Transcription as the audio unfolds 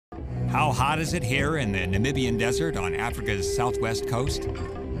How hot is it here in the Namibian desert on Africa's southwest coast?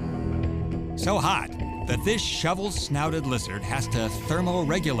 So hot that this shovel-snouted lizard has to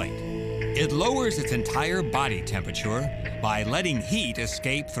thermoregulate. It lowers its entire body temperature by letting heat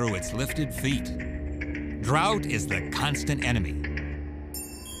escape through its lifted feet. Drought is the constant enemy.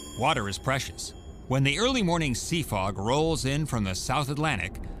 Water is precious. When the early morning sea fog rolls in from the South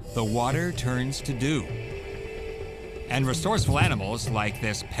Atlantic, the water turns to dew. And resourceful animals like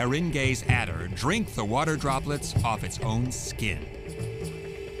this Peringa's adder drink the water droplets off its own skin.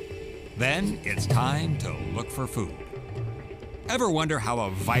 Then it's time to look for food. Ever wonder how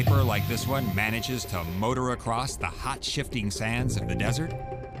a viper like this one manages to motor across the hot shifting sands of the desert?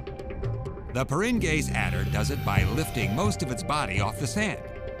 The Peringa's adder does it by lifting most of its body off the sand.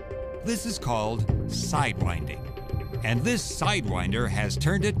 This is called sidewinding. And this sidewinder has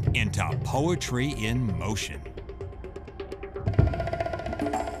turned it into poetry in motion.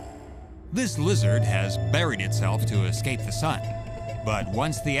 This lizard has buried itself to escape the sun. But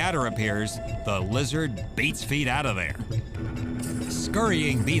once the adder appears, the lizard beats feet out of there.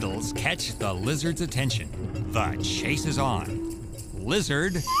 Scurrying beetles catch the lizard's attention. The chase is on.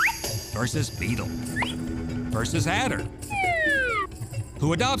 Lizard versus beetle versus adder,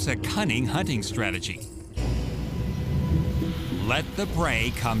 who adopts a cunning hunting strategy. Let the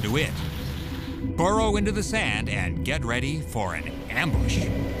prey come to it. Burrow into the sand and get ready for an ambush.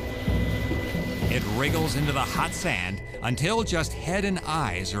 It wriggles into the hot sand until just head and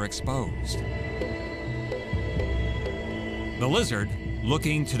eyes are exposed. The lizard,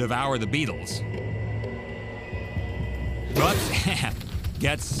 looking to devour the beetles,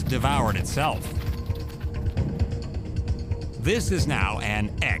 gets devoured itself. This is now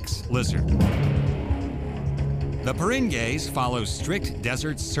an ex-lizard. The Peringa's follows strict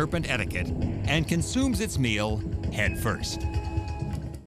desert serpent etiquette and consumes its meal head first.